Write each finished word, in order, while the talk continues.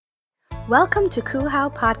Welcome to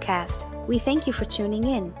Kuhau Podcast. We thank you for tuning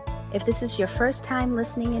in. If this is your first time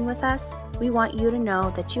listening in with us, we want you to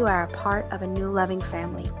know that you are a part of a new loving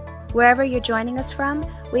family. Wherever you're joining us from,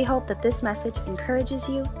 we hope that this message encourages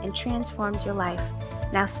you and transforms your life.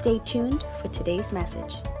 Now stay tuned for today's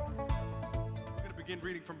message. We're going to begin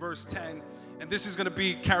reading from verse 10, and this is going to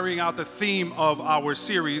be carrying out the theme of our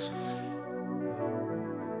series.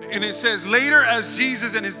 And it says, later as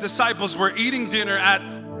Jesus and his disciples were eating dinner at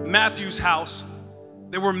Matthew's house,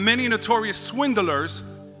 there were many notorious swindlers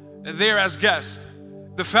there as guests.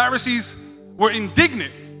 The Pharisees were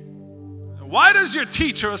indignant. Why does your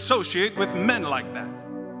teacher associate with men like that?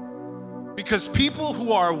 Because people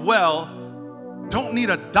who are well don't need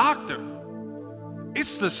a doctor.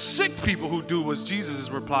 It's the sick people who do, was Jesus'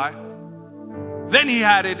 reply. Then he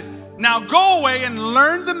added, now go away and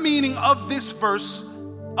learn the meaning of this verse,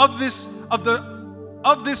 of this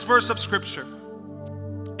verse of Scripture.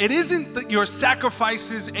 It isn't that your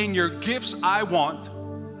sacrifices and your gifts I want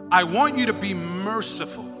you to be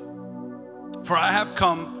merciful. For I have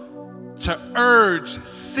come to urge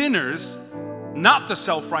sinners, not the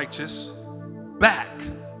self-righteous, back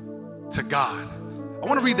to God. I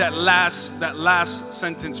want to read that last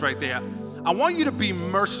sentence right there. I want you to be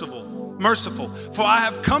merciful. For I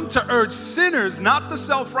have come to urge sinners, not the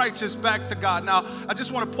self-righteous, back to God. Now, I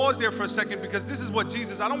just want to pause there for a second, because this is what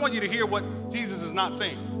Jesus, I don't want you to hear what Jesus is not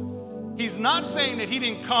saying. He's not saying that he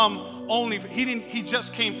didn't come he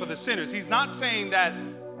just came for the sinners. He's not saying that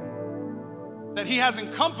he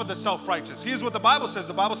hasn't come for the self-righteous. Here's what the Bible says.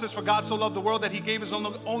 The Bible says, for God so loved the world that he gave his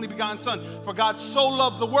only begotten son. For God so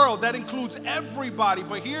loved the world. That includes everybody.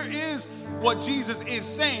 But here is what Jesus is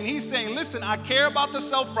saying. He's saying, listen, I care about the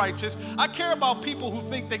self-righteous. I care about people who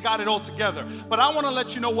think they got it all together. But I want to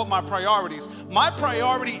let you know what my priority is. My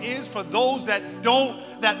priority is for those that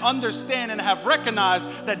understand and have recognized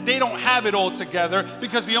that they don't have it all together,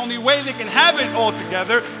 because the only way they can have it all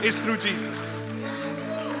together is through Jesus.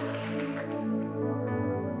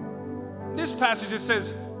 This passage, it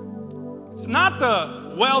says, it's not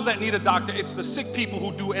the well that need a doctor, it's the sick people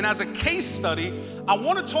who do. And as a case study, I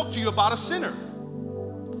want to talk to you about a sinner.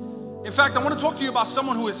 In fact, I want to talk to you about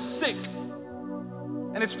someone who is sick.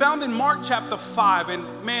 And it's found in Mark chapter 5.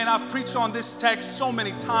 And man, I've preached on this text so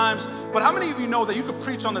many times. But how many of you know that you could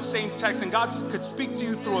preach on the same text and God could speak to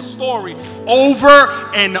you through a story over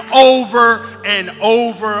and over and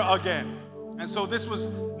over again? And so this was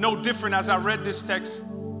no different as I read this text.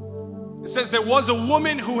 It says there was a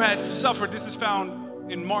woman who had suffered. This is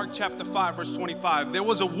found in Mark chapter 5, verse 25. There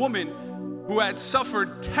was a woman who had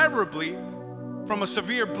suffered terribly from a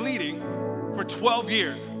severe bleeding for 12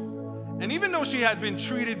 years. And even though she had been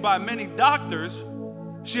treated by many doctors,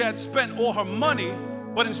 she had spent all her money,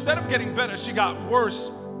 but instead of getting better, she got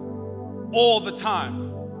worse all the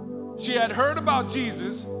time. She had heard about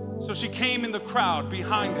Jesus, so she came in the crowd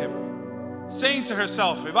behind him, saying to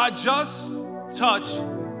herself, if I just touch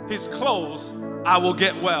his clothes, I will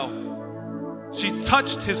get well. She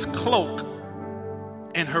touched his cloak,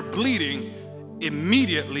 and her bleeding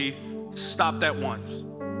immediately stopped at once.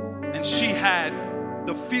 And she had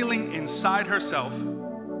the feeling inside herself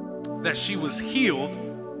that she was healed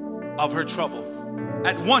of her trouble.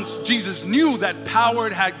 At once, Jesus knew that power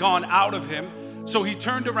had gone out of him, so he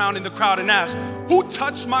turned around in the crowd and asked, who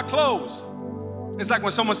touched my clothes? It's like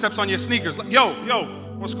when someone steps on your sneakers, like, yo,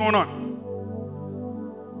 what's going on?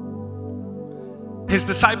 His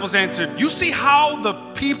disciples answered, you see how the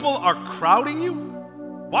people are crowding you?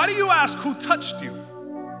 Why do you ask who touched you?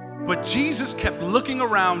 But Jesus kept looking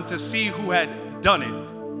around to see who had done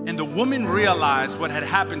it. And the woman realized what had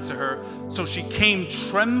happened to her. So she came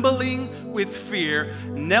trembling with fear,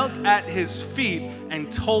 knelt at his feet, and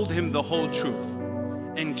told him the whole truth.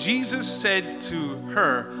 And Jesus said to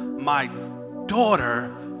her, my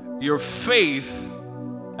daughter, your faith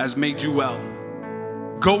has made you well.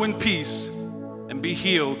 Go in peace and be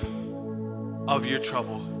healed of your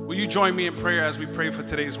trouble. Will you join me in prayer as we pray for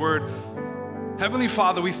today's word? Heavenly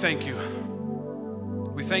Father, we thank you.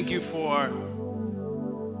 We thank you for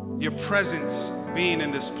your presence being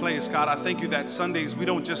in this place. God, I thank you that Sundays we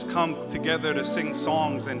don't just come together to sing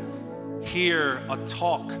songs and hear a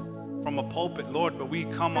talk from a pulpit, Lord, but we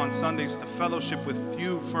come on Sundays to fellowship with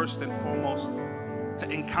you first and foremost, to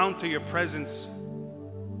encounter your presence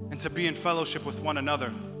and to be in fellowship with one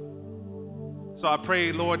another. So I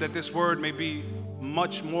pray, Lord, that this word may be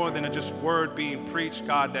much more than a just word being preached,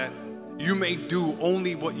 God, that you may do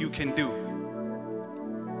only what you can do.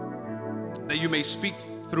 That you may speak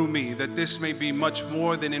through me, that this may be much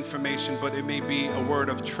more than information, but it may be a word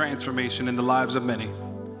of transformation in the lives of many.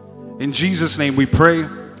 In Jesus' name we pray,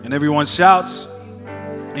 and everyone shouts,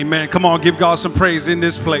 Amen. Come on, give God some praise in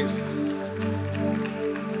this place.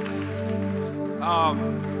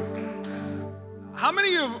 How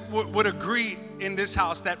many of you would agree in this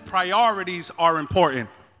house that priorities are important?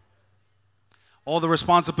 All the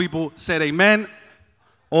responsible people said amen.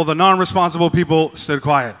 All the non-responsible people stood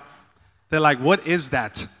quiet. They're like, what is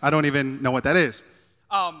that? I don't even know what that is.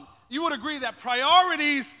 You would agree that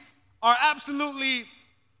priorities are absolutely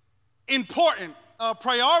important.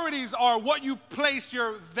 Priorities are what you place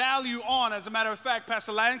your value on. As a matter of fact,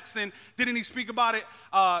 Pastor Langston, didn't he speak about it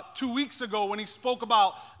 2 weeks ago when he spoke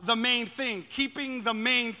about the main thing, keeping the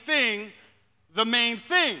main thing the main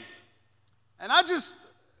thing. And I just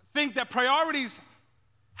think that priorities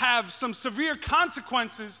have some severe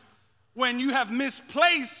consequences when you have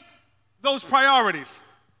misplaced those priorities.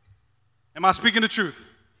 Am I speaking the truth?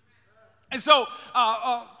 And so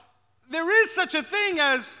there is such a thing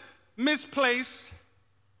as misplaced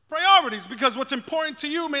priorities, because what's important to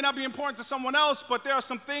you may not be important to someone else, but there are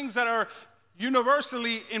some things that are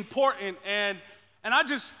universally important. And I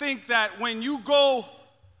just think that when you go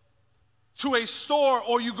to a store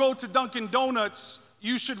or you go to Dunkin' Donuts,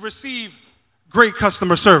 you should receive great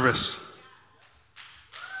customer service.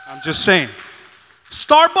 I'm just saying.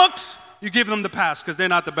 Starbucks, you give them the pass because they're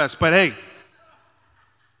not the best. But hey,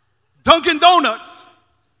 Dunkin' Donuts,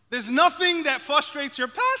 there's nothing that frustrates your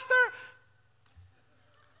pastor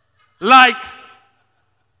like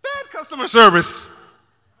bad customer service.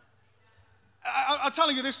 I'm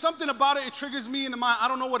telling you, there's something about it. It triggers me in the mind. I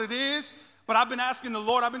don't know what it is, but I've been asking the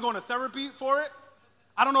Lord. I've been going to therapy for it.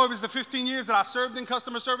 I don't know if it's the 15 years that I served in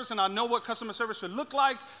customer service and I know what customer service should look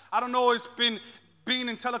like. I don't know if it's been being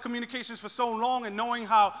in telecommunications for so long and knowing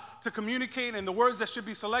how to communicate and the words that should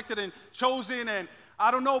be selected and chosen. And I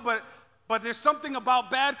don't know, but there's something about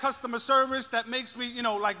bad customer service that makes me,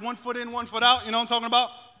 like 1 foot in, 1 foot out. You know what I'm talking about?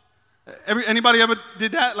 Anybody ever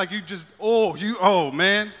did that? Like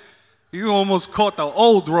man, you almost caught the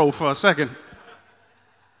old row for a second.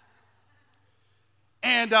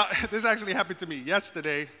 And this actually happened to me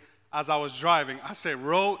yesterday as I was driving. I said,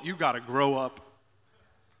 Ro, you got to grow up.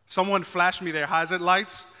 Someone flashed me their hazard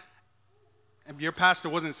lights, and your pastor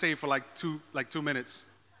wasn't saved for like 2 minutes.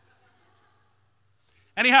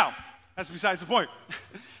 Anyhow, that's besides the point.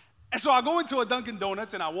 And so I go into a Dunkin'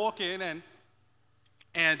 Donuts, and I walk in,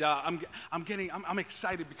 and I'm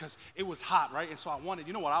excited because it was hot, right? And so I wanted,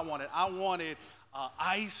 you know what I wanted? I wanted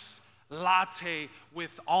ice latte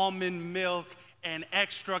with almond milk and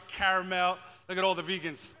extra caramel. Look at all the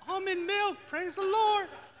vegans. Almond milk, praise the Lord.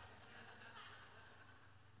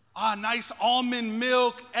 Nice almond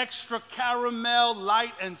milk, extra caramel,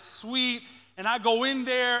 light and sweet. And I go in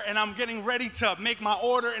there and I'm getting ready to make my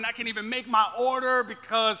order, and I can't even make my order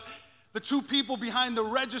because the two people behind the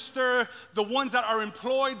register, the ones that are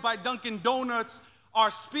employed by Dunkin' Donuts, are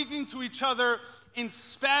speaking to each other in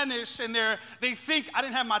Spanish, and they think I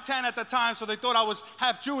didn't have my tan at the time, so they thought I was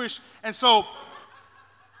half Jewish, and so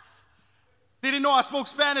they didn't know I spoke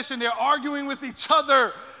Spanish, and they're arguing with each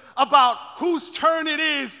other about whose turn it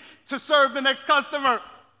is to serve the next customer.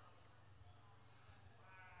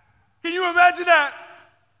 Can you imagine that?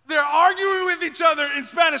 They're arguing with each other in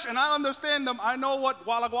Spanish, and I understand them. I know what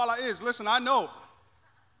Walla Walla is. Listen, I know.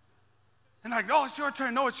 And like, no, it's your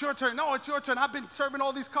turn. No, it's your turn. No, it's your turn. I've been serving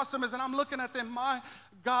all these customers, and I'm looking at them. My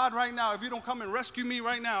God, right now, if you don't come and rescue me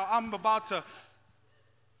right now, I'm about to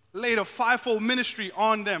lay the fivefold ministry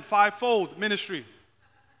on them. Fivefold ministry.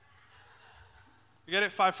 You get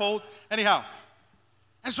it? Fivefold? Anyhow.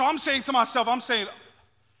 And so I'm saying to myself, and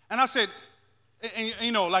I said,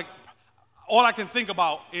 like, all I can think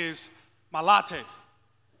about is my latte.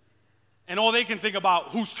 And all they can think about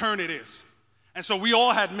whose turn it is. And so we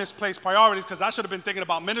all had misplaced priorities because I should have been thinking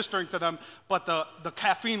about ministering to them, but the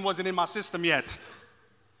caffeine wasn't in my system yet.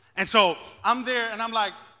 And so I'm there and I'm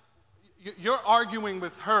like, you're arguing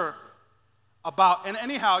with her about, and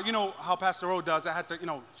anyhow, you know how Pastor O does. I had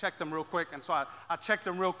to, check them real quick. And so I checked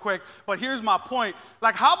them real quick. But here's my point.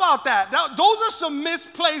 Like, how about that? Those are some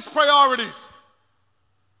misplaced priorities.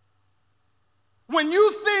 When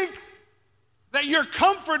you think that your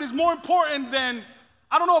comfort is more important than,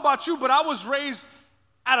 I don't know about you, but I was raised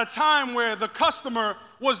at a time where the customer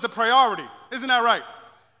was the priority. Isn't that right?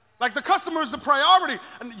 Like, the customer is the priority,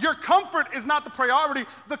 and your comfort is not the priority.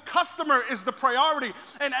 The customer is the priority.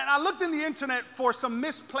 And I looked in the internet for some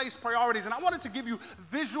misplaced priorities, and I wanted to give you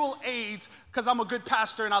visual aids because I'm a good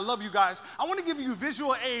pastor and I love you guys. I want to give you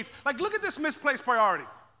visual aids. Like, look at this misplaced priority.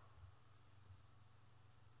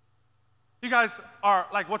 You guys are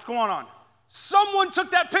like, what's going on? Someone took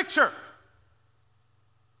that picture.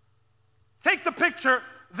 Take the picture,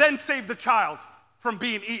 then save the child from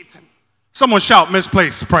being eaten. Someone shout,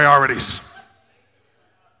 misplaced priorities.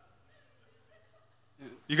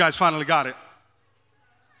 You guys finally got it.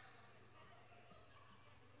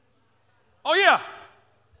 Oh, yeah.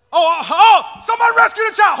 Oh, someone rescue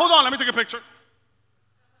the child. Hold on, let me take a picture.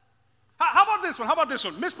 How about this one? How about this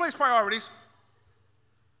one? Misplaced priorities.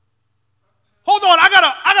 Hold on, I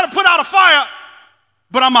gotta put out a fire,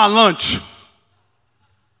 but I'm on lunch.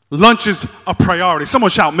 Lunch is a priority.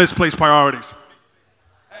 Someone shout misplaced priorities.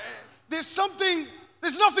 There's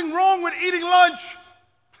nothing wrong with eating lunch.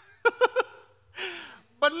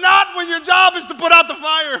 But not when your job is to put out the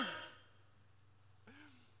fire.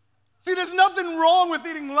 See, there's nothing wrong with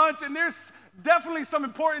eating lunch, and there's definitely some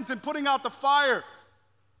importance in putting out the fire.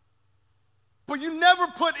 But you never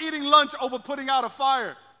put eating lunch over putting out a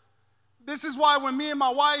fire. This is why when me and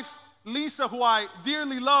my wife, Lisa, who I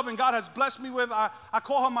dearly love and God has blessed me with, I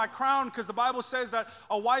call her my crown, because the Bible says that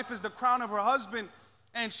a wife is the crown of her husband,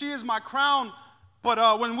 and she is my crown.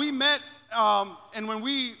 But when we met and when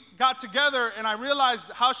we got together and I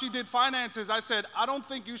realized how she did finances, I said, I don't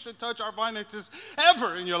think you should touch our finances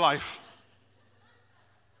ever in your life.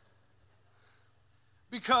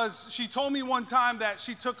 Because she told me one time that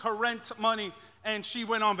she took her rent money and she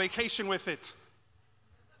went on vacation with it.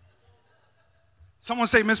 Someone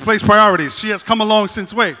say misplaced priorities. She has come along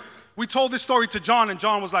since way. We told this story to John, and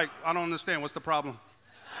John was like, I don't understand. What's the problem?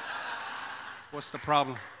 What's the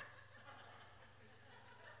problem?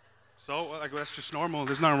 So, like, that's just normal.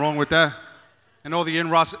 There's nothing wrong with that. And all the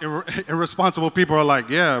irresponsible people are like,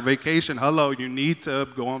 yeah, vacation. Hello, you need to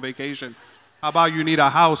go on vacation. How about you need a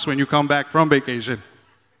house when you come back from vacation?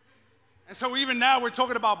 And so even now we're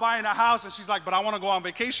talking about buying a house, and she's like, but I want to go on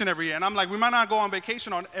vacation every year. And I'm like, we might not go on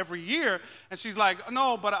vacation on every year. And she's like,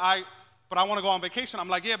 no, but I want to go on vacation. I'm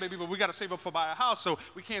like, yeah, baby, but we got to save up for buy a house. So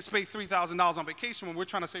we can't spend $3,000 on vacation when we're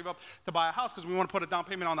trying to save up to buy a house because we want to put a down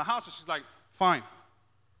payment on the house. And she's like, fine.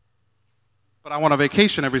 But I want a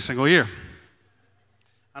vacation every single year.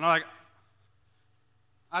 And I'm like,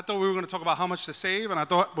 I thought we were going to talk about how much to save,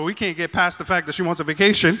 but we can't get past the fact that she wants a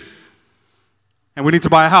vacation. And we need to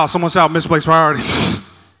buy a house. Someone shout misplaced priorities. And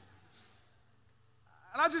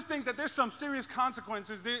I just think that there's some serious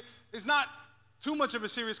consequences. There's not too much of a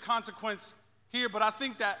serious consequence here, but I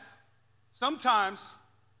think that sometimes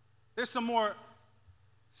there's some more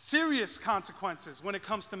serious consequences when it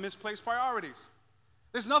comes to misplaced priorities.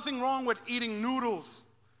 There's nothing wrong with eating noodles.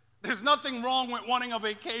 There's nothing wrong with wanting a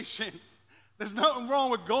vacation. There's nothing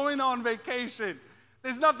wrong with going on vacation.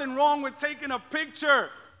 There's nothing wrong with taking a picture.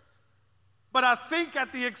 But I think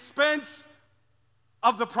at the expense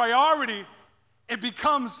of the priority, it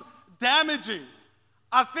becomes damaging.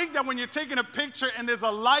 I think that when you're taking a picture and there's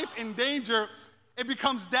a life in danger, it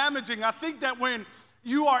becomes damaging. I think that when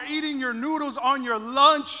you are eating your noodles on your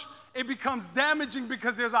lunch, it becomes damaging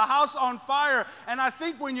because there's a house on fire. And I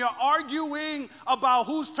think when you're arguing about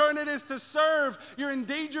whose turn it is to serve, you're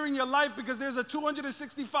endangering your life because there's a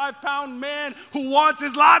 265-pound man who wants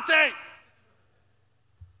his latte.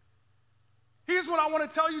 Here's what I want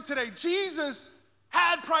to tell you today. Jesus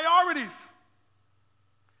had priorities.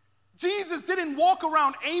 Jesus didn't walk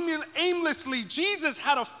around aimlessly. Jesus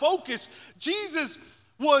had a focus. Jesus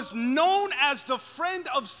was known as the friend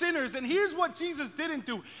of sinners. And here's what Jesus didn't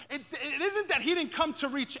do. It isn't that he didn't come to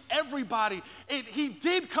reach everybody. He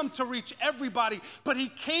did come to reach everybody, but he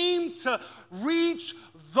came to reach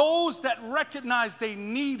those that recognize they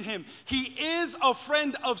need him. He is a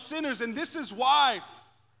friend of sinners, and this is why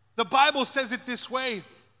the Bible says it this way.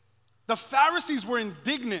 The Pharisees were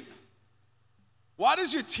indignant. Why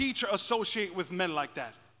does your teacher associate with men like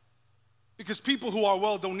that? Because people who are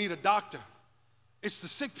well don't need a doctor. It's the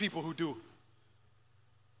sick people who do.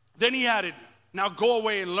 Then he added, now go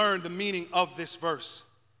away and learn the meaning of this verse.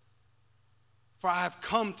 For I have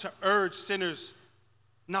come to urge sinners,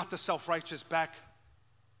 not the self-righteous, back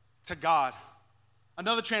to God.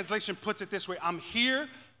 Another translation puts it this way. I'm here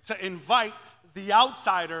to invite the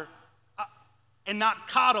outsider and not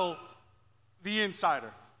coddle the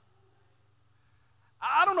insider.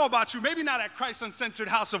 I don't know about you, maybe not at Christ Uncensored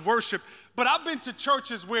House of Worship, but I've been to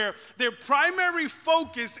churches where their primary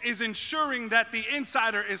focus is ensuring that the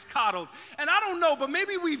insider is coddled. And I don't know, but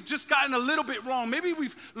maybe we've just gotten a little bit wrong. Maybe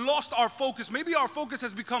we've lost our focus. Maybe our focus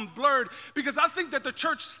has become blurred, because I think that the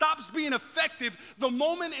church stops being effective the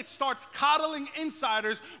moment it starts coddling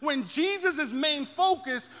insiders, when Jesus' main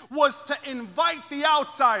focus was to invite the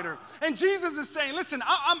outsider. And Jesus is saying, listen,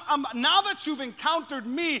 I'm now that you've encountered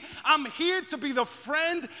me, I'm here to be the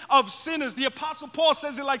friend of sinners. The Apostle Paul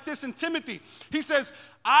says it like this in Timothy. He says,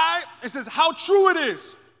 how true it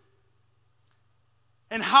is,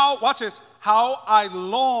 and how, watch this, how I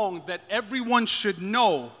long that everyone should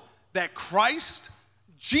know that Christ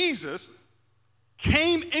Jesus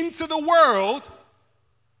came into the world.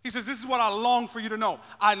 He says, this is what I long for you to know.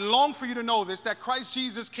 I long for you to know this, that Christ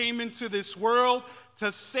Jesus came into this world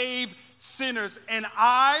to save sinners, and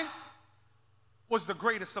I was the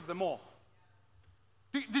greatest of them all.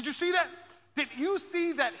 Did you see that? Did you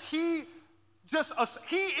see that he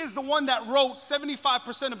is the one that wrote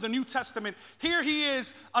 75% of the New Testament. Here he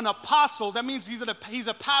is, an apostle. That means he's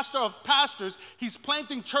a pastor of pastors. He's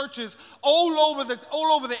planting churches all over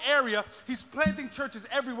the area. He's planting churches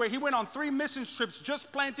everywhere. He went on 3 mission trips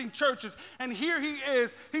just planting churches. And here he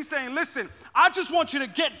is. He's saying, listen, I just want you to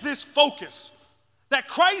get this focus. That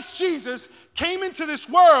Christ Jesus came into this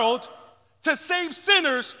world to save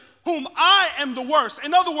sinners whom I am the worst.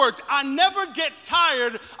 In other words, I never get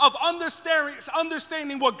tired of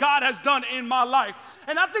understanding what God has done in my life.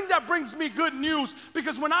 And I think that brings me good news,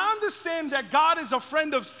 because when I understand that God is a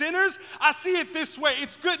friend of sinners, I see it this way.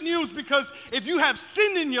 It's good news, because if you have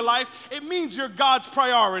sin in your life, it means you're God's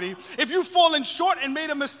priority. If you've fallen short and made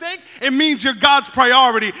a mistake, it means you're God's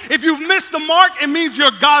priority. If you've missed the mark, it means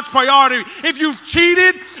you're God's priority. If you've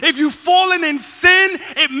cheated, if you've fallen in sin,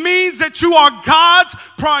 it means that you are God's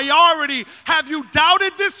priority. Have you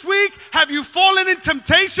doubted this week? Have you fallen in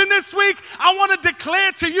temptation this week? I want to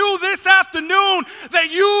declare to you this afternoon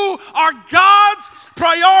that you are God's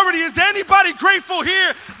priority. Is anybody grateful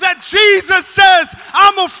here that Jesus says,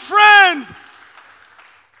 I'm a friend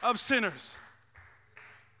of sinners?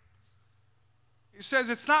 He says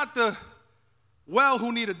it's not the well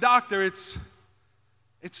who need a doctor, it's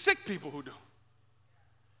sick people who do.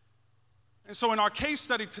 And so in our case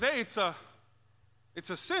study today, it's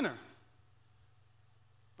a sinner,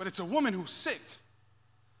 but it's a woman who's sick.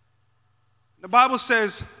 The Bible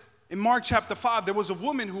says in Mark chapter 5, there was a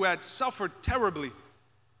woman who had suffered terribly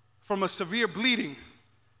from a severe bleeding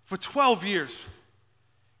for 12 years,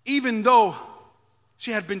 even though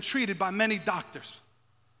she had been treated by many doctors.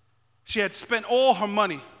 She had spent all her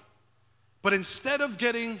money, but instead of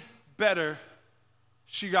getting better,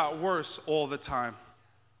 she got worse all the time.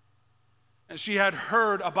 And she had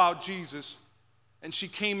heard about Jesus, and she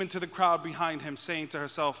came into the crowd behind him, saying to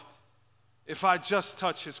herself, if I just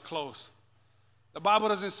touch his clothes. The Bible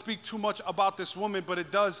doesn't speak too much about this woman, but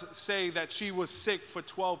it does say that she was sick for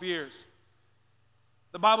 12 years.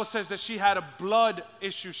 The Bible says that she had a blood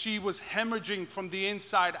issue. She was hemorrhaging from the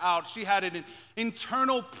inside out. She had an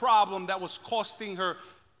internal problem that was costing her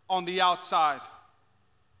on the outside.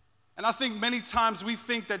 And I think many times we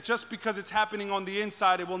think that just because it's happening on the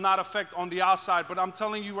inside, it will not affect on the outside. But I'm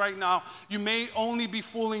telling you right now, you may only be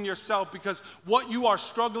fooling yourself, because what you are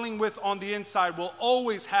struggling with on the inside will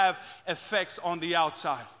always have effects on the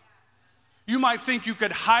outside. You might think you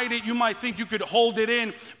could hide it. You might think you could hold it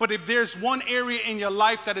in. But if there's one area in your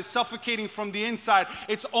life that is suffocating from the inside,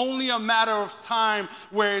 it's only a matter of time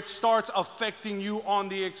where it starts affecting you on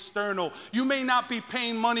the external. You may not be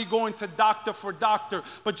paying money going to doctor for doctor,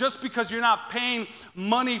 but just because you're not paying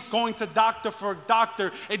money going to doctor for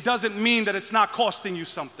doctor, it doesn't mean that it's not costing you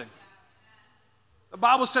something. The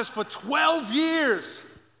Bible says for 12 years,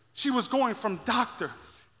 she was going from doctor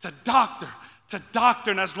to doctor to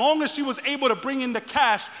doctor, and as long as she was able to bring in the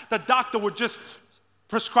cash, the doctor would just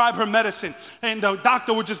prescribe her medicine, and the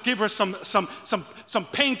doctor would just give her some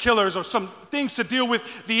painkillers or some things to deal with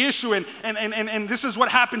the issue. And this is what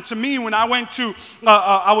happened to me when I went to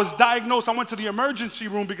I was diagnosed. I went to the emergency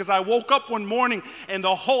room because I woke up one morning and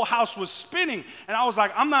the whole house was spinning, and I was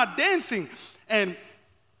like, I'm not dancing, and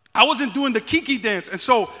I wasn't doing the Kiki dance, and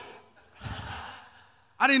so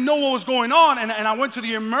I didn't know what was going on, and I went to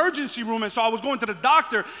the emergency room, and so I was going to the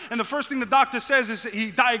doctor, and the first thing the doctor says is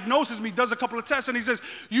he diagnoses me, does a couple of tests, and he says,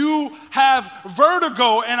 you have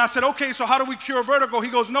vertigo. And I said, okay, so how do we cure vertigo? He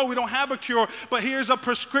goes, no, we don't have a cure, but here's a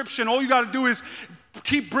prescription. All you got to do is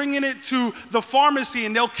keep bringing it to the pharmacy,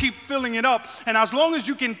 and they'll keep filling it up, and as long as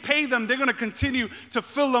you can pay them, they're going to continue to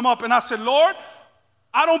fill them up. And I said, Lord,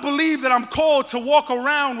 I don't believe that I'm called to walk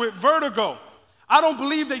around with vertigo. I don't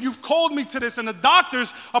believe that you've called me to this, and the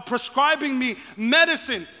doctors are prescribing me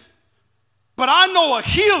medicine. But I know a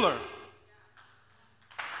healer.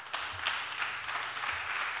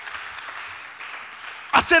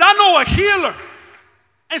 I said, I know a healer.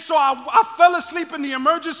 And so I fell asleep in the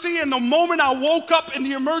emergency, and the moment I woke up in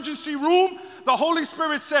the emergency room, the Holy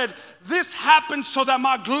Spirit said, this happened so that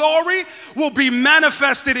my glory will be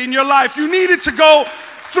manifested in your life. You needed to go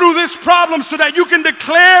through this problem so that you can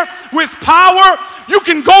declare with power. You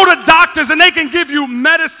can go to doctors and they can give you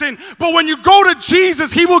medicine, but when you go to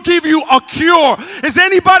Jesus, he will give you a cure. Is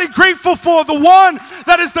anybody grateful for the one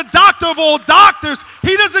that is the doctor of all doctors?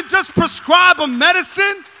 He doesn't just prescribe a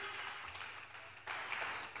medicine.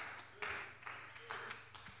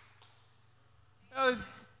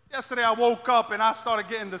 Yesterday I woke up and I started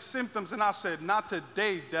getting the symptoms and I said, not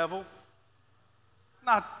today, devil.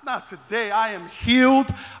 Not today. I am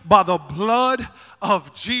healed by the blood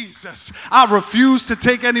of Jesus. I refuse to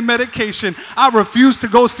take any medication. I refuse to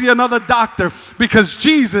go see another doctor because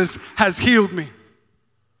Jesus has healed me.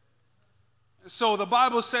 So the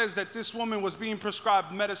Bible says that this woman was being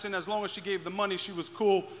prescribed medicine. As long as she gave the money, she was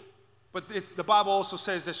cool. But the Bible also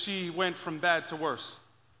says that she went from bad to worse.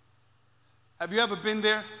 Have you ever been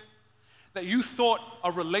there? That you thought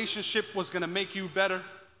a relationship was going to make you better?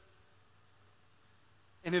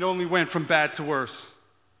 And it only went from bad to worse.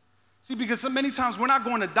 See, because so many times we're not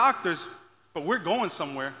going to doctors, but we're going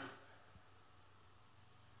somewhere.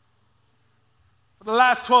 For the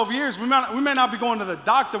last 12 years, we may not be going to the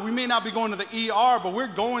doctor, we may not be going to the ER, but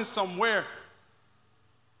we're going somewhere.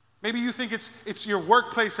 Maybe you think it's your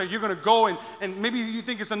workplace that you're going to go, and maybe you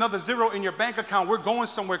think it's another zero in your bank account. We're going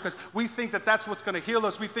somewhere because we think that that's what's going to heal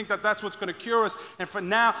us. We think that that's what's going to cure us. And for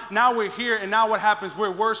now we're here, and now what happens?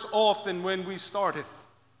 We're worse off than when we started.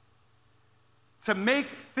 To make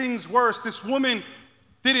things worse, this woman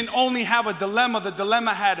didn't only have a dilemma, the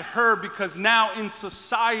dilemma had her, because now in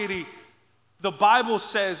society, the Bible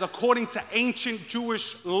says, according to ancient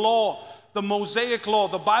Jewish law, the Mosaic law,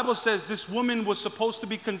 the Bible says this woman was supposed to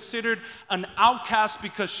be considered an outcast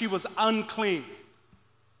because she was unclean.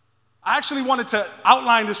 I actually wanted to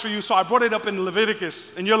outline this for you, so I brought it up in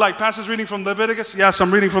Leviticus. And you're like, Pastor's reading from Leviticus? Yes, I'm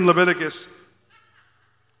reading from Leviticus.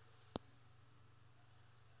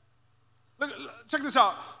 Look, check this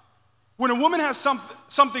out. When a woman has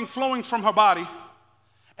something flowing from her body,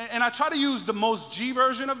 and I try to use the most G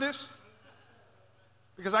version of this,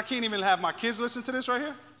 because I can't even have my kids listen to this right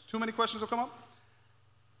here. Too many questions will come up.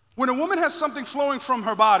 When a woman has something flowing from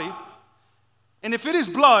her body, and if it is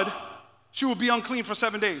blood, she will be unclean for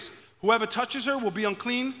 7 days. Whoever touches her will be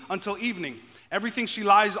unclean until evening. Everything she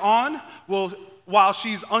lies on while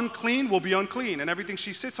she's unclean will be unclean, and everything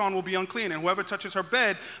she sits on will be unclean. And whoever touches her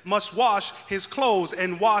bed must wash his clothes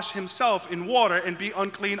and wash himself in water and be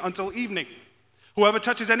unclean until evening. Whoever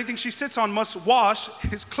touches anything she sits on must wash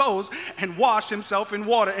his clothes and wash himself in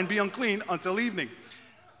water and be unclean until evening.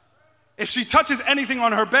 If she touches anything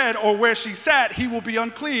on her bed or where she sat, he will be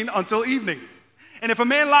unclean until evening. And if a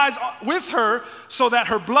man lies with her so that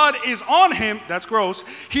her blood is on him, that's gross,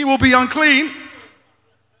 he will be unclean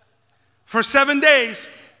for 7 days.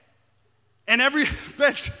 And every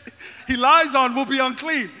bed he lies on will be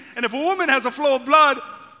unclean. And if a woman has a flow of blood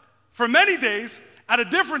for many days at a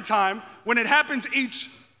different time, when it happens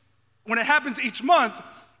each month,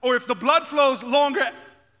 or if the blood flows longer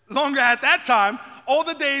at that time, all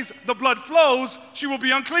the days the blood flows, she will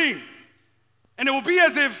be unclean. And it will be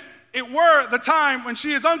as if it were the time when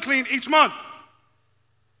she is unclean each month.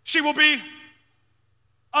 She will be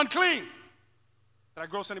unclean. Did I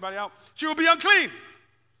gross anybody out? She will be unclean.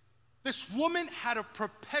 This woman had a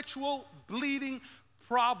perpetual bleeding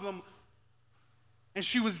problem, and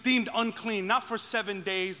she was deemed unclean, not for 7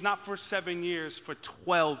 days, not for 7 years, for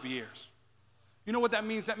 12 years. You know what that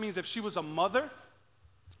means? That means if she was a mother,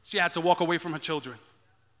 she had to walk away from her children.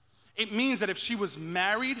 It means that if she was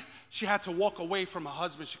married, she had to walk away from her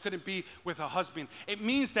husband. She couldn't be with her husband. It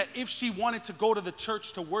means that if she wanted to go to the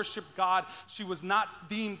church to worship God, she was not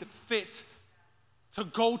deemed fit to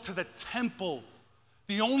go to the temple,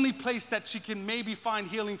 the only place that she can maybe find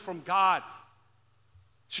healing from God.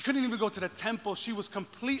 She couldn't even go to the temple. She was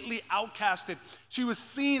completely outcasted. She was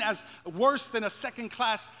seen as worse than a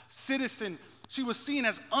second-class citizen. She was seen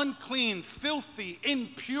as unclean, filthy,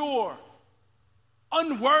 impure,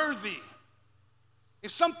 unworthy.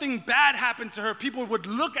 If something bad happened to her, people would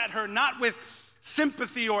look at her not with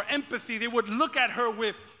sympathy or empathy. They would look at her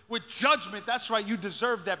with judgment. That's right, you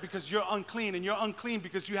deserve that because you're unclean, and you're unclean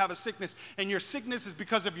because you have a sickness, and your sickness is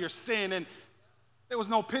because of your sin. And there was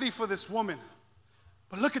no pity for this woman.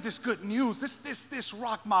 But look at this good news. This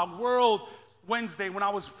rocked my world Wednesday when I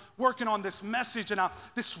was working on this message, and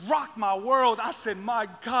this rocked my world. I said, my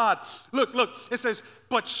God. Look. It says,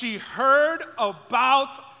 but she heard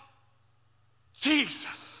about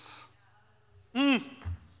Jesus.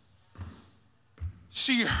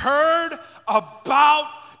 She heard about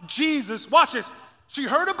Jesus. Watch this. She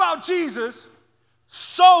heard about Jesus,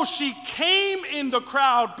 so she came in the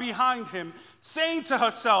crowd behind him, saying to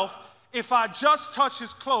herself, if I just touch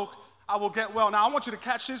his cloak, I will get well. Now, I want you to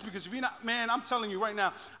catch this, because if you're not, man, I'm telling you right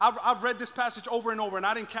now, I've read this passage over and over, and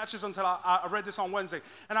I didn't catch this until I read this on Wednesday.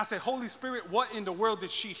 And I said, Holy Spirit, what in the world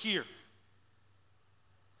did she hear?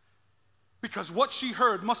 Because what she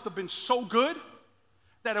heard must have been so good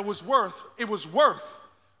that it was worth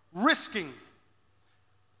risking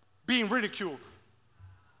being ridiculed.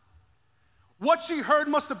 What she heard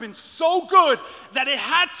must have been so good that it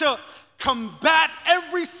had to combat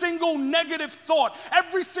every single negative thought,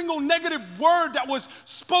 every single negative word that was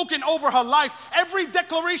spoken over her life, every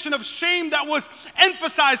declaration of shame that was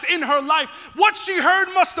emphasized in her life. What she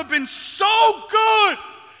heard must have been so good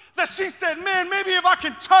that she said, man, maybe if I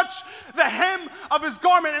can touch the hem of his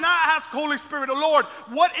garment. And I asked Holy Spirit, the Lord,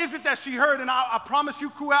 what is it that she heard? And I promise you,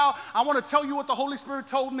 Kual, I want to tell you what the Holy Spirit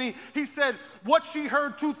told me. He said, what she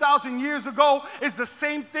heard 2,000 years ago is the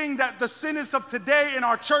same thing that the sinners of today in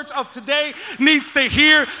our church of today needs to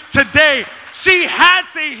hear today. She had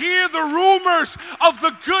to hear the rumors of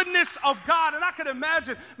the goodness of God. And I could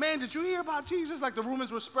imagine, man, did you hear about Jesus? Like the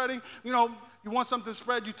rumors were spreading. You know, you want something to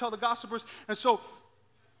spread, you tell the gossipers. And so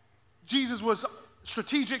Jesus was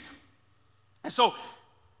strategic. And so,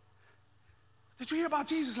 did you hear about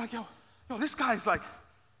Jesus? Like, yo, this guy's like,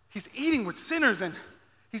 he's eating with sinners and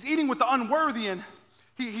he's eating with the unworthy and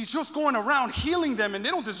he's just going around healing them and they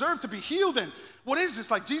don't deserve to be healed. And what is this?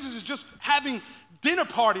 Like, Jesus is just having dinner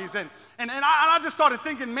parties. And I just started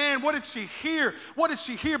thinking, man, what did she hear? What did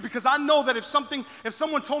she hear? Because I know that if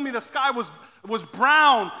someone told me the sky was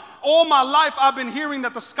brown, all my life I've been hearing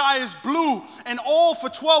that the sky is blue. And all for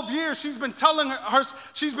 12 years she's been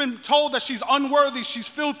she's been told that she's unworthy, she's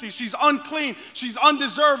filthy, she's unclean, she's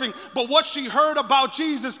undeserving. But what she heard about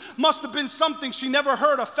Jesus must have been something she never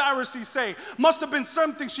heard a Pharisee say. Must have been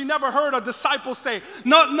something she never heard a disciple say.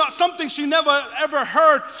 Not something she never ever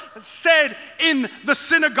heard said in the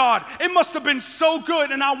synagogue. It must have been so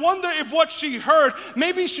good. And I wonder if what she heard,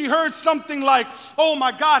 maybe she heard something like, oh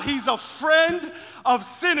my God, he's a friend of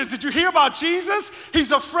sinners. Did you hear about Jesus?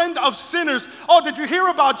 He's a friend of sinners. Oh, did you hear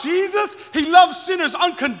about Jesus? He loves sinners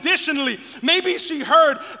unconditionally. Maybe she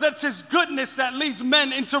heard that's his goodness that leads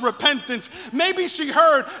men into repentance. Maybe she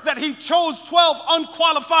heard that he chose 12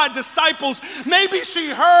 unqualified disciples. Maybe she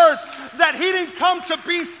heard that he didn't come to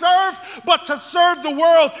be served, but to serve the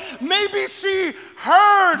world. Maybe she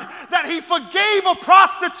heard that he forgave a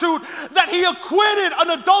prostitute, that he acquitted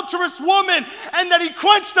an adulterous woman, and that he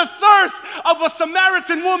quenched the thirst of a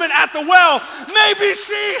Samaritan woman at the well. Maybe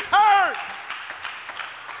she heard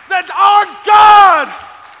that our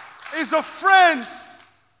God is a friend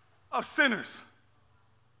of sinners.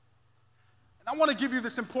 And I want to give you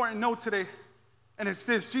this important note today, and it's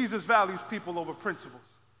this: Jesus values people over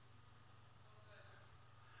principles.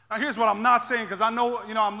 Now here's what I'm not saying, because I know,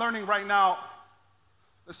 I'm learning right now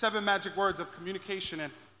the 7 magic words of communication.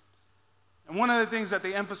 And one of the things that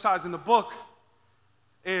they emphasize in the book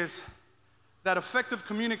is that effective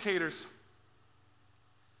communicators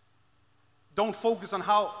don't focus on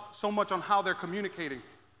so much on how they're communicating,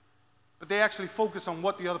 but they actually focus on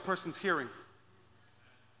what the other person's hearing.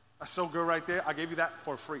 That's so good right there. I gave you that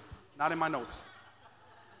for free. Not in my notes.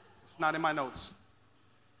 It's not in my notes.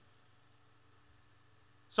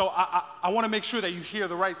 So I want to make sure that you hear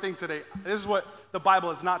the right thing today. This is what the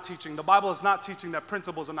Bible is not teaching. The Bible is not teaching that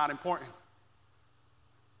principles are not important.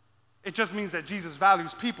 It just means that Jesus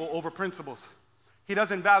values people over principles. He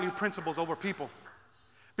doesn't value principles over people.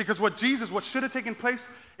 Because what should have taken place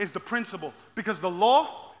is the principle. Because the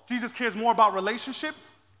law, Jesus cares more about relationship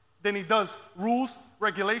than he does rules,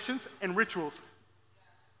 regulations, and rituals.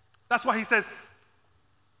 That's why he says,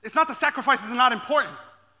 it's not the sacrifices are not important.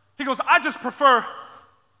 He goes, I just prefer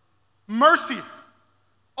mercy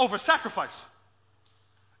over sacrifice.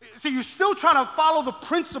 See, you're still trying to follow the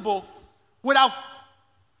principle without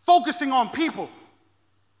focusing on people.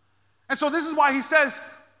 And so this is why he says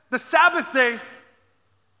the Sabbath day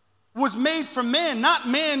was made for man, not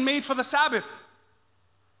man made for the Sabbath.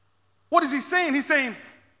 What is he saying? He's saying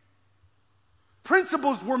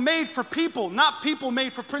principles were made for people, not people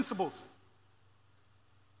made for principles.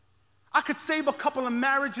 I could save a couple of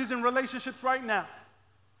marriages and relationships right now.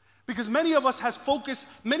 Because many of us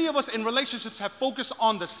in relationships have focused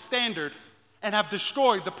on the standard and have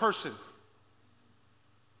destroyed the person.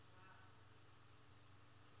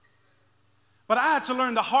 But I had to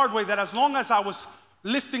learn the hard way that as long as I was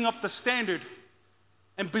lifting up the standard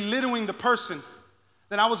and belittling the person,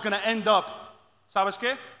 then I was going to end up, ¿sabes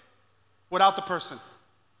qué? Without the person.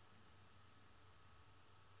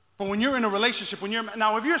 But when you're in a relationship,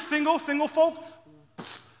 if you're single folk,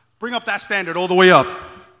 bring up that standard all the way up.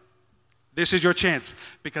 This is your chance.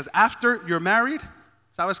 Because after you're married,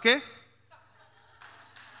 ¿sabes qué?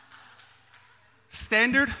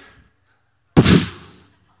 Standard.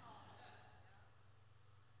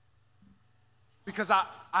 Because I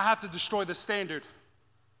have to destroy the standard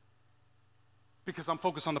because I'm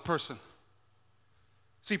focused on the person.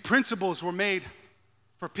 See, principles were made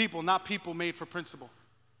for people, not people made for principle.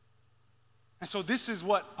 And so this is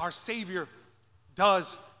what our Savior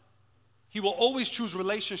does He will always choose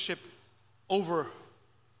relationship over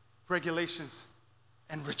regulations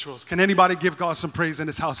and rituals. Can anybody give God some praise in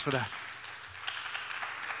this house for that?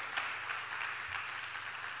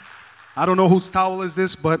 I don't know whose towel is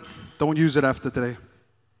this, but don't use it after today.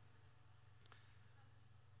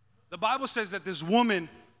 The Bible says that this woman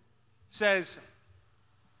says,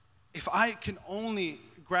 if I can only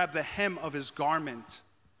grab the hem of his garment.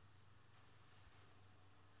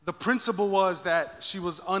 The principle was that she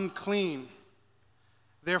was unclean.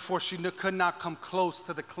 Therefore, she could not come close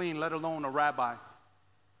to the clean, let alone a rabbi.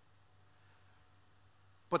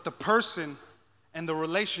 But the person and the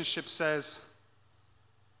relationship says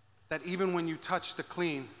that even when you touch the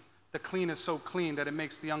clean is so clean that it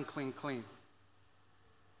makes the unclean clean.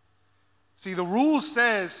 See, the rule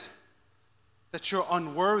says that you're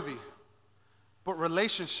unworthy, but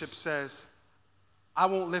relationship says, I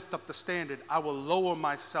won't lift up the standard. I will lower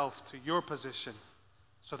myself to your position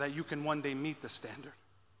so that you can one day meet the standard.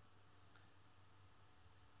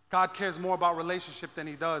 God cares more about relationship than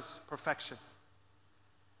he does perfection.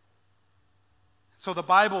 So the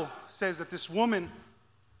Bible says that this woman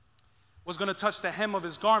was going to touch the hem of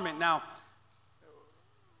his garment. Now,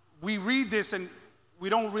 we read this and we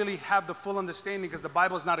don't really have the full understanding because the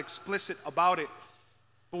Bible is not explicit about it.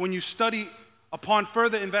 But when you study upon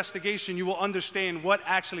further investigation, you will understand what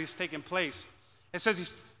actually is taking place. It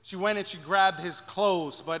says she went and she grabbed his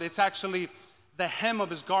clothes, but it's actually the hem of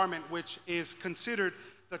his garment, which is considered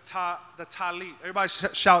the talit. Everybody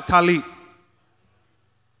shout talit.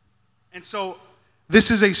 And so this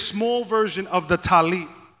is a small version of the talit.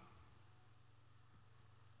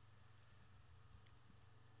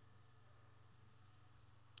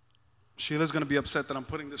 Sheila's going to be upset that I'm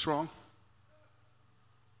putting this wrong.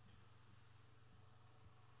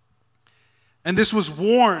 And this was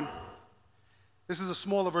worn. This is a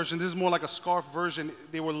smaller version. This is more like a scarf version.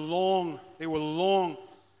 They were long.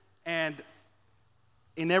 And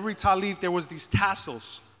in every talit, there was these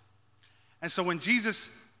tassels. And so when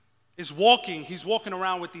Jesus is walking, he's walking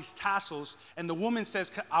around with these tassels. And the woman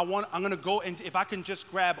says, I'm going to go, and if I can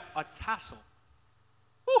just grab a tassel.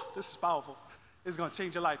 Whew, this is powerful. This is going to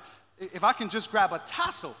change your life. If I can just grab a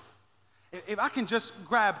tassel. If I can just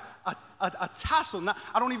grab a tassel. Now,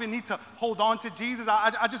 I don't even need to hold on to Jesus.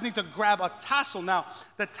 I just need to grab a tassel. Now,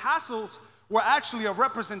 the tassels were actually a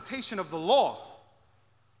representation of the law.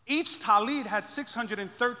 Each talit had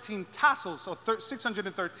 613 tassels, or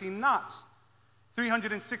 613 knots.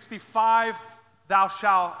 365 thou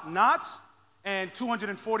shalt not, and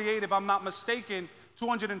 248, if I'm not mistaken,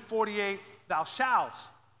 248 thou shalt.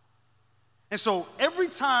 And so every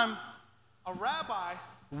time a rabbi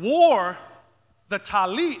wore the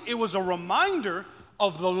talit, it was a reminder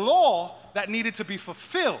of the law that needed to be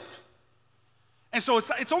fulfilled. And so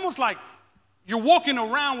it's almost like you're walking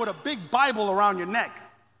around with a big Bible around your neck.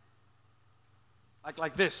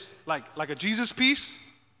 Like this, like a Jesus piece,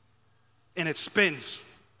 and it spins.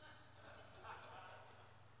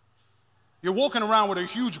 You're walking around with a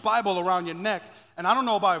huge Bible around your neck, and I don't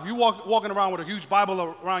know about if you're walking around with a huge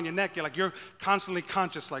Bible around your neck, you're constantly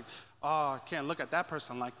conscious, like, oh, I can't look at that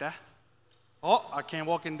person like that. Oh, I can't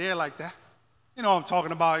walk in there like that. You know what I'm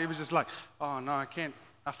talking about. It was just like, oh, no, I can't.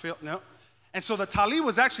 I feel, no. And so the talit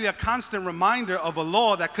was actually a constant reminder of a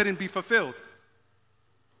law that couldn't be fulfilled.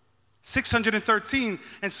 613.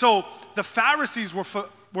 And so the Pharisees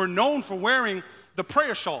were known for wearing the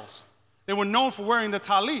prayer shawls. They were known for wearing the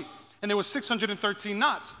talit. And there was 613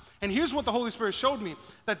 knots. And here's what the Holy Spirit showed me.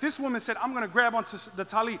 That this woman said, I'm going to grab onto the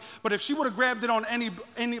talit. But if she would have grabbed it on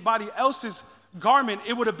anybody else's garment,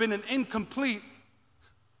 it would have been an incomplete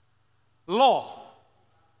law.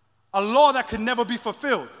 A law that could never be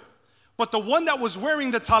fulfilled. But the one that was wearing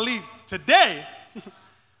the talit today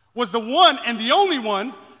was the one and the only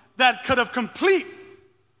one that could have complete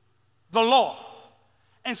the law.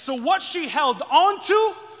 And so what she held onto,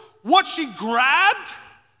 what she grabbed,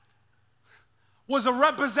 was a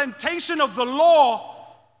representation of the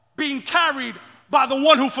law being carried by the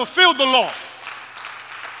one who fulfilled the law.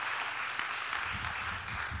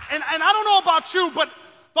 And I don't know about you, but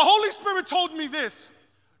the Holy Spirit told me this.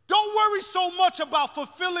 Don't worry so much about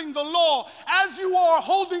fulfilling the law as you are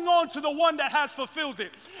holding on to the one that has fulfilled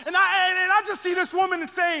it. And I just see this woman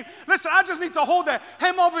saying, listen, I just need to hold the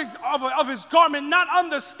hem of his garment, not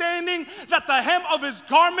understanding that the hem of his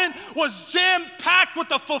garment was jam-packed with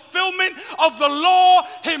the fulfillment of the law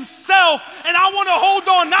himself. And I want to hold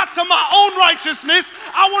on not to my own righteousness.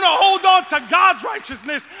 I want to hold on to God's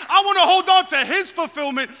righteousness. I want to hold on to his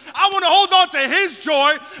fulfillment. I want to hold on to his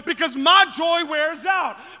joy because my joy wears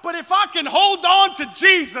out. But if I can hold on to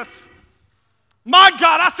Jesus, my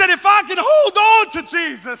God, I said if I can hold on to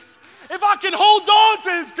Jesus, if I can hold on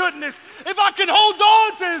to his goodness, if I can hold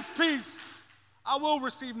on to his peace, I will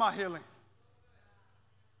receive my healing.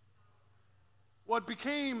 What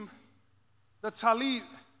became the talit,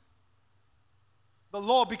 the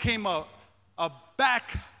law became a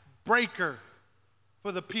backbreaker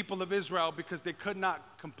for the people of Israel because they could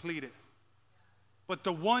not complete it. But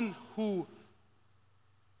the one who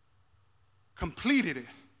completed it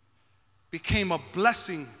became a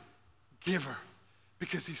blessing giver,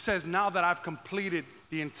 because he says, now that I've completed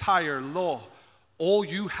the entire law, all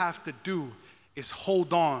you have to do is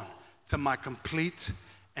hold on to my complete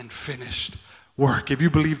and finished work. If you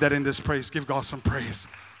believe that in this praise, give God some praise.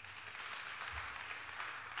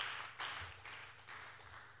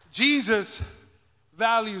 Jesus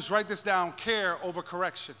values, write this down, care over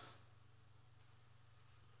correction.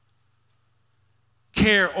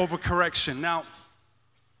 Care over correction. Now,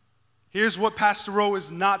 here's what Pastor Rowe is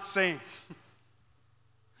not saying.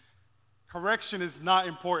 Correction is not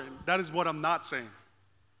important. That is what I'm not saying.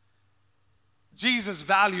 Jesus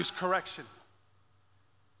values correction.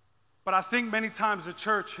 But I think many times the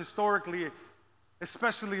church historically,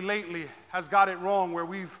 especially lately, has got it wrong where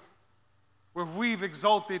we've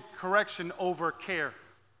exalted correction over care.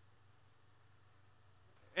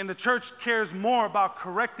 And the church cares more about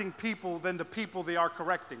correcting people than the people they are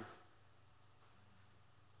correcting.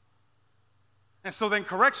 And so then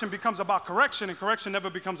correction becomes about correction, and correction never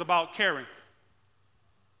becomes about caring.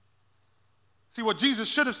 See, what Jesus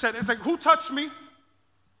should have said, it's like, who touched me?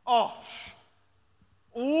 Oh,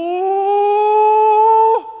 ooh,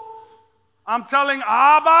 I'm telling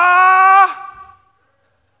Abba.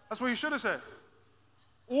 That's what you should have said.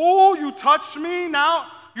 Ooh, you touched me, now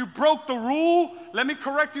you broke the rule. Let me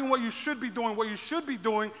correct you on what you should be doing. What you should be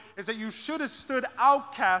doing is that you should have stood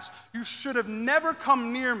outcast. You should have never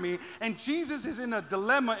come near me. And Jesus is in a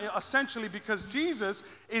dilemma, essentially, because Jesus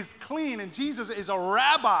is clean and Jesus is a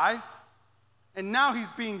rabbi, and now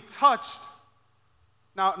he's being touched.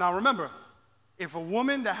 Now remember, if a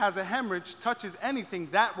woman that has a hemorrhage touches anything,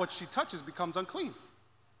 that what she touches becomes unclean.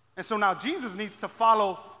 And so now Jesus needs to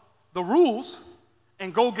follow the rules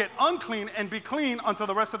and go get unclean and be clean until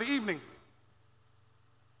the rest of the evening.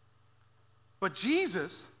 But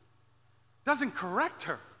Jesus doesn't correct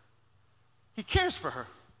her. He cares for her.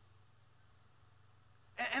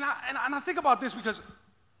 And I think about this because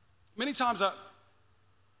many times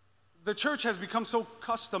the church has become so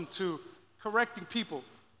accustomed to correcting people.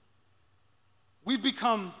 We've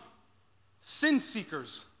become sin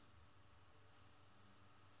seekers,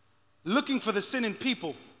 looking for the sin in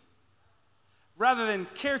people rather than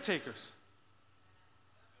caretakers.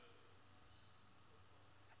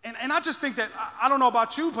 And I just think that, I don't know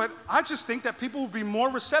about you, but I just think that people will be more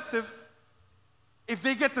receptive if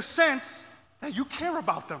they get the sense that you care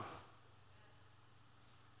about them.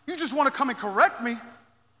 You just want to come and correct me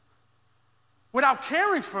without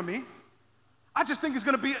caring for me. I just think it's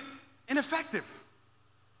going to be ineffective.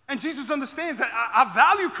 And Jesus understands that I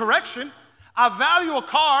value correction, I value a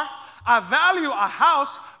car, I value a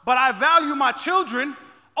house, but I value my children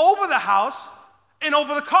over the house and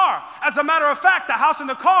over the car. As a matter of fact, the house and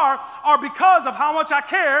the car are because of how much I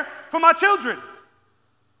care for my children.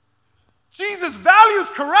 Jesus values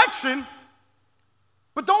correction,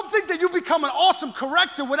 but don't think that you become an awesome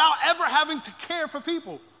corrector without ever having to care for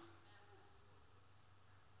people.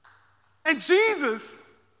 And Jesus,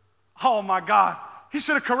 oh my God, he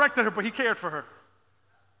should have corrected her, but he cared for her.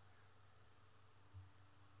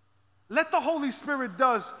 Let the Holy Spirit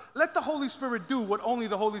do what only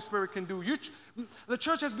the Holy Spirit can do. The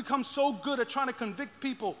church has become so good at trying to convict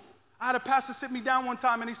people. I had a pastor sit me down one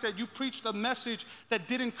time and he said, you preached a message that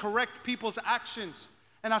didn't correct people's actions.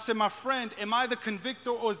 And I said, my friend, am I the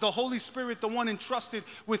convictor, or is the Holy Spirit the one entrusted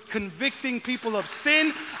with convicting people of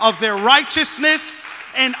sin, of their righteousness,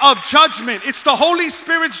 and of judgment? It's the Holy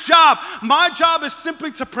Spirit's job. My job is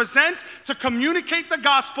simply to present, to communicate the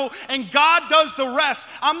gospel, and God does the rest.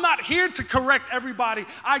 I'm not here to correct everybody.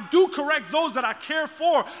 I do correct those that I care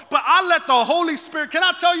for, but I let the Holy Spirit. Can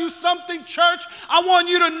I tell you something, church? I want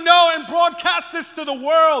you to know and broadcast this to the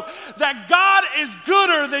world, that God is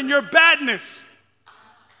gooder than your badness.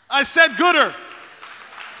 I said gooder.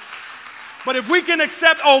 But if we can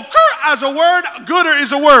accept as a word, gooder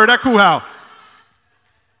is a word at Kuhau.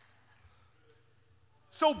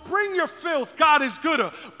 So bring your filth, God is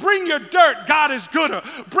gooder. Bring your dirt, God is gooder.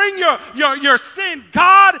 Bring your sin,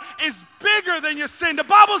 God is bigger than your sin. The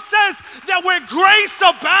Bible says that where grace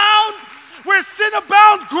abound, where sin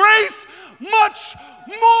abound, grace much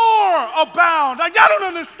more abound. Like, I don't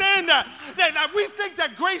understand that we think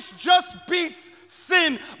that grace just beats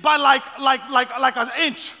sin by like an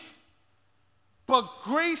inch. But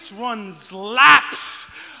grace runs laps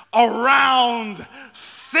around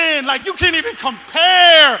sin. Like, you can't even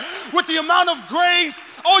compare with the amount of grace.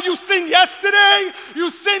 Oh, you sinned yesterday?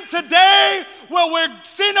 You sinned today? Well, where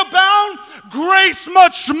sin abound, grace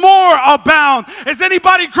much more abound. Is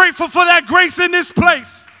anybody grateful for that grace in this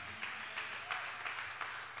place?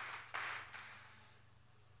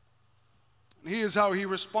 Here's how he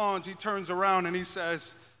responds. He turns around and he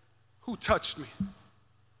says, "Who touched me?"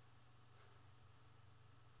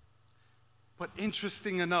 But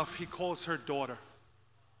interesting enough, he calls her daughter.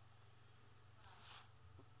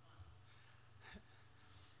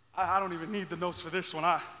 I don't even need the notes for this one.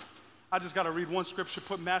 I just got to read one scripture.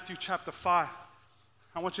 Put Matthew chapter 5.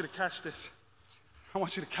 I want you to catch this. I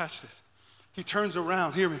want you to catch this. He turns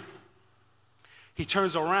around. Hear me. He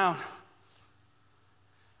turns around.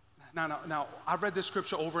 Now, I've read this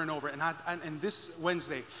scripture over and over. And this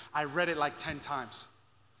Wednesday, I read it like 10 times.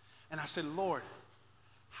 And I said, Lord,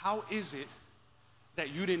 how is it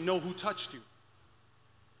that you didn't know who touched you?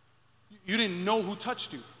 You didn't know who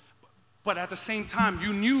touched you. But at the same time,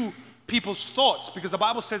 you knew people's thoughts, because the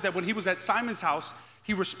Bible says that when he was at Simon's house,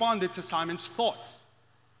 he responded to Simon's thoughts.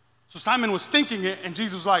 So Simon was thinking it, and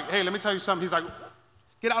Jesus was like, "Hey, let me tell you something." He's like,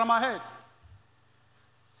 "Get out of my head."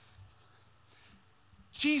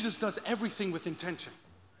 Jesus does everything with intention.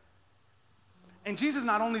 And Jesus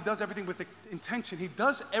not only does everything with intention, he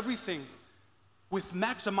does everything with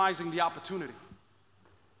maximizing the opportunity.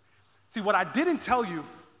 See, what I didn't tell you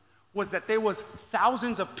was that there was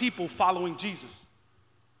thousands of people following Jesus.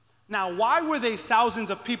 Now, why were they thousands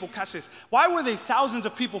of people? Catch this. Why were they thousands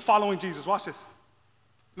of people following Jesus? Watch this.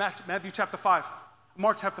 Matthew chapter 5.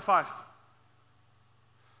 Mark chapter 5.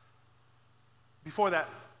 Before that.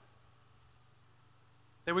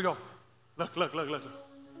 There we go. Look.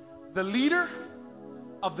 The leader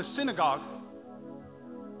of the synagogue,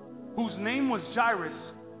 whose name was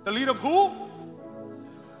Jairus. The leader of who?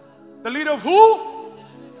 The leader of who?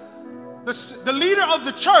 The leader of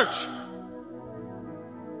the church.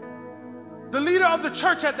 The leader of the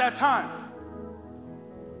church at that time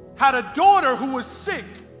had a daughter who was sick,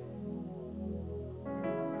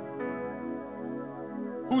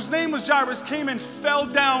 whose name was Jairus, came and fell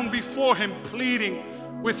down before him, pleading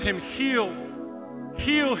with him, heal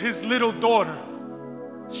his little daughter.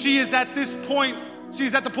 She is at this point,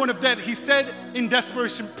 she's at the point of death. He said in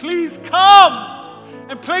desperation, "Please come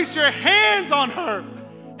and place your hands on her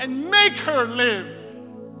and make her live."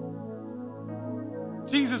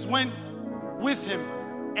 Jesus went with him,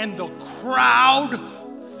 and the crowd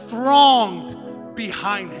thronged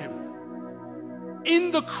behind him.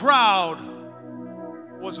 In the crowd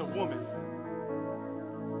was a woman.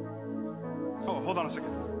 Oh, hold on a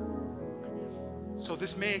second. So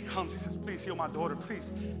this man comes, he says, "Please heal my daughter,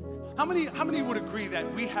 please." How many would agree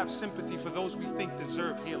that we have sympathy for those we think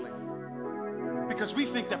deserve healing? Because we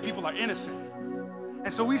think that people are innocent.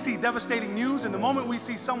 And so we see devastating news, and the moment we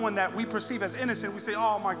see someone that we perceive as innocent, we say,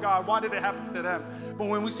 "Oh my God, why did it happen to them?" But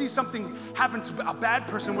when we see something happen to a bad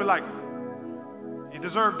person, we're like, "He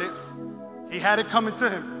deserved it. He had it coming to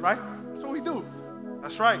him," right? That's what we do.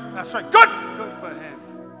 That's right. Good for him.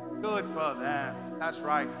 Good for them. That's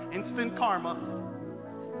right. Instant karma.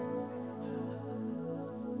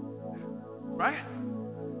 Right?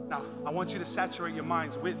 Now, I want you to saturate your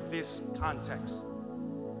minds with this context.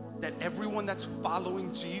 That everyone that's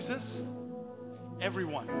following Jesus,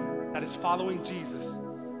 everyone that is following Jesus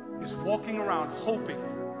is walking around hoping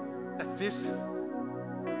that this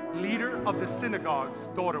leader of the synagogue's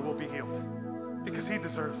daughter will be healed, because he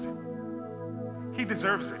deserves it. He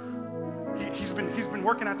deserves it. He's been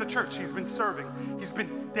working at the church. He's been serving. He's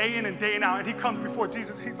been day in and day out, and he comes before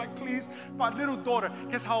Jesus. He's like, "Please, my little daughter."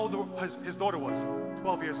 Guess how old his daughter was?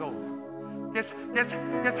 12 years old. Guess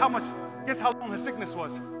how long his sickness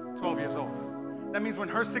was? 12 years old. That means when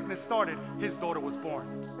her sickness started, his daughter was born.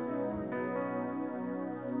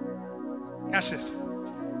 Catch this.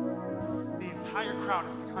 The entire crowd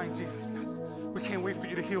is behind Jesus. Yes, we can't wait for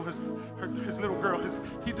you to heal his little girl.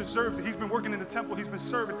 He deserves it. He's been working in the temple. He's been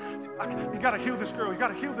serving. You got to heal this girl. You got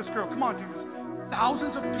to heal this girl. Come on, Jesus.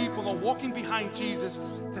 Thousands of people are walking behind Jesus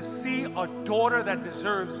to see a daughter that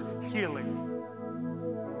deserves healing.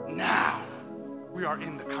 Now we are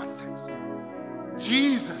in the context.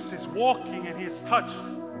 Jesus is walking, and he is touched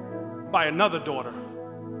by another daughter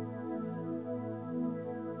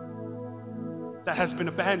that has been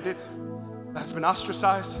abandoned, that has been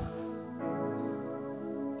ostracized,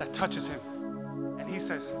 that touches him. And he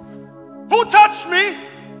says, "Who touched me?"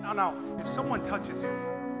 Now, if someone touches you,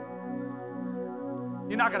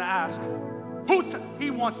 you're not going to ask,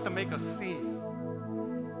 he wants to make a scene.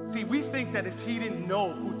 See, we think that he didn't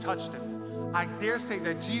know who touched him. I dare say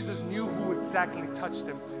that Jesus knew who exactly touched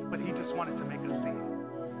him, but he just wanted to make a scene.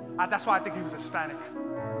 That's why I think he was Hispanic.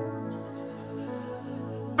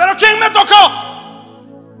 Pero ¿quién me tocó?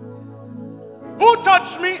 Who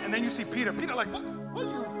touched me? And then you see Peter. Peter like, what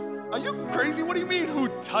are you crazy? What do you mean, who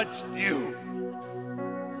touched you?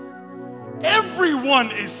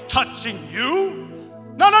 Everyone is touching you.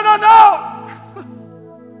 No.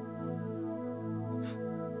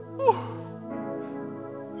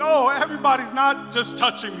 No, everybody's not just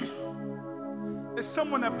touching me. There's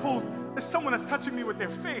someone that's touching me with their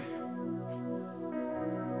faith.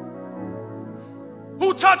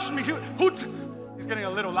 Who touched me? He's getting a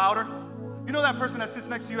little louder. You know that person that sits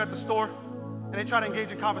next to you at the store and they try to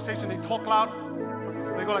engage in conversation, they talk loud?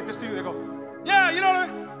 They go like this to you, they go, yeah, you know what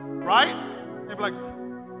I mean? Right? They'd be like,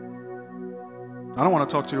 I don't want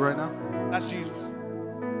to talk to you right now. That's Jesus.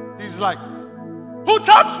 Jesus is like, who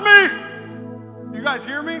touched me? You guys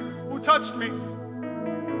hear me? Who touched me?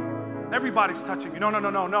 Everybody's touching you.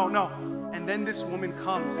 No. And then this woman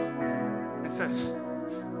comes and says,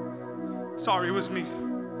 sorry, it was me.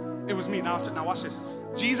 It was me. Now watch this.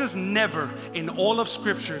 Jesus never in all of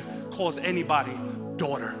Scripture calls anybody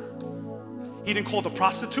daughter. He didn't call the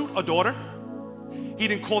prostitute a daughter. He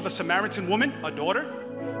didn't call the Samaritan woman a daughter.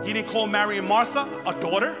 He didn't call Mary and Martha a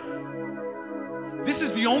daughter. This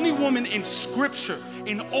is the only woman in Scripture.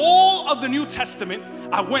 In all of the New Testament,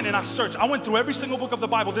 I went and I searched. I went through every single book of the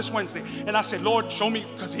Bible this Wednesday. And I said, Lord, show me.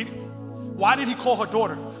 Because why did he call her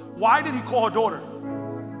daughter? Why did he call her daughter?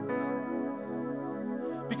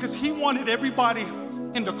 Because he wanted everybody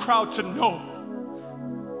in the crowd to know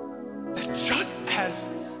that just as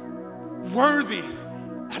worthy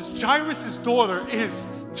as Jairus' daughter is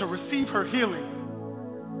to receive her healing,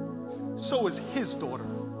 so is his daughter.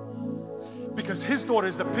 Because his daughter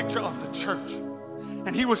is the picture of the church.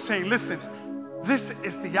 And he was saying, listen, this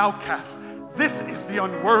is the outcast. This is the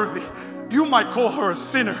unworthy. You might call her a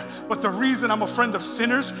sinner, but the reason I'm a friend of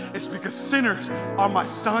sinners is because sinners are my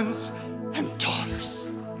sons and daughters.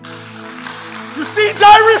 You see,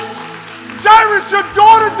 Jairus, your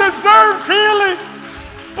daughter deserves healing,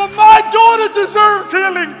 but my daughter deserves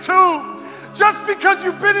healing too. Just because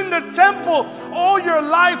you've been in the temple all your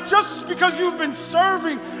life, just because you've been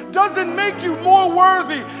serving, doesn't make you more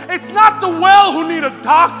worthy. It's not the well who need a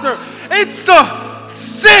doctor. It's the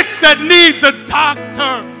sick that need the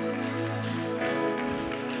doctor.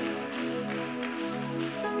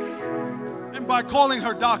 And by calling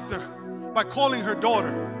her doctor, by calling her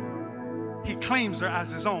daughter, he claims her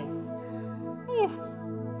as his own. Ooh.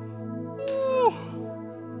 Ooh.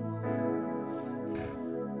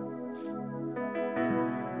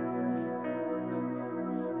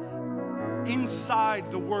 Inside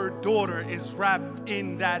the word daughter is wrapped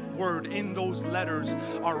in that word, in those letters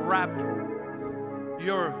are wrapped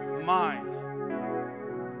your mind.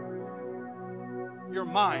 Your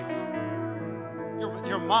mind.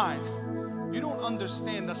 Your mind. You don't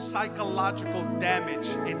understand the psychological damage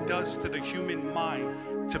it does to the human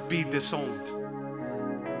mind to be disowned.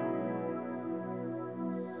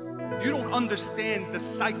 You don't understand the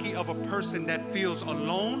psyche of a person that feels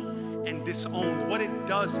alone and disowned, what it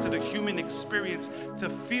does to the human experience to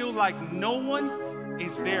feel like no one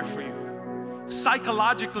is there for you.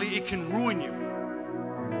 Psychologically, it can ruin you.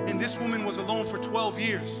 And this woman was alone for 12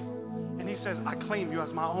 years. And he says, I claim you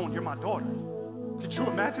as my own. You're my daughter. Could you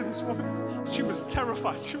imagine this woman? She was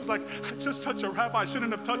terrified. She was like, I just touched a rabbi. I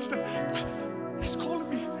shouldn't have touched him. He's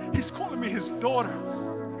calling me his daughter.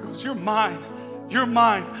 He goes, you're mine. You're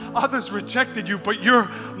mine. Others rejected you, but you're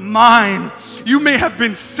mine. You may have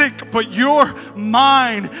been sick, but you're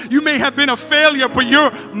mine. You may have been a failure, but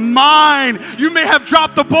you're mine. You may have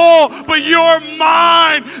dropped the ball, but you're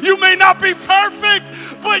mine. You may not be perfect,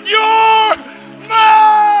 but you're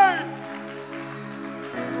mine.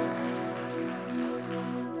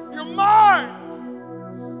 You're mine.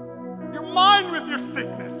 You're mine with your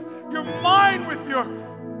sickness. You're mine with your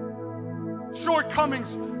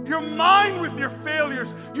shortcomings. You're mine with your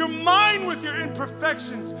failures. You're mine with your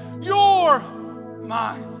imperfections. You're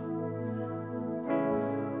mine.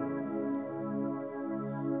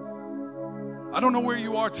 I don't know where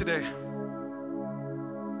you are today.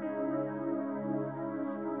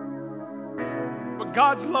 But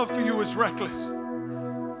God's love for you is reckless.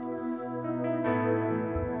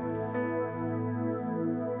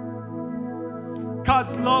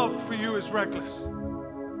 God's love for you is reckless.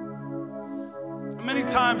 Many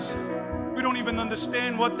times we don't even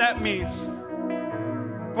understand what that means.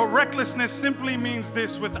 But recklessness simply means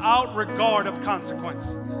this: without regard of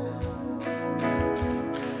consequence.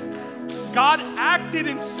 God acted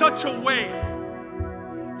in such a way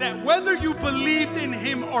that whether you believed in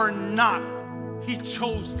him or not, He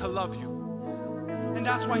chose to love you. And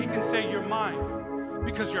that's why he can say, you're mine.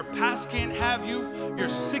 Because your past can't have you, your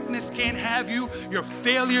sickness can't have you, your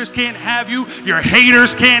failures can't have you, your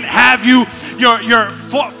haters can't have you, your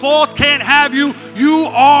faults can't have you. You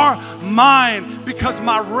are mine because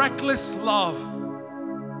my reckless love.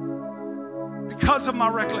 Because of my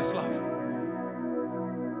reckless love.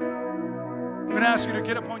 I'm going to ask you to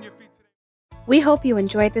get up on your feet today. We hope you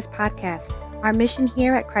enjoyed this podcast. Our mission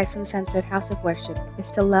here at Christ Uncensored House of Worship is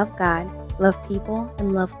to love God, love people,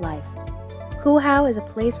 and love life. Cool How is a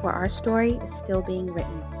place where our story is still being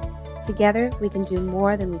written. Together, we can do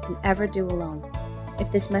more than we can ever do alone.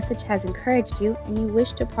 If this message has encouraged you and you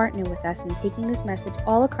wish to partner with us in taking this message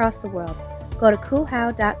all across the world, go to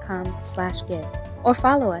coolhow.com/give or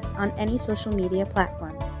follow us on any social media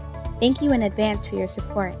platform. Thank you in advance for your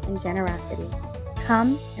support and generosity.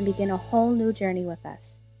 Come and begin a whole new journey with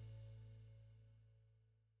us.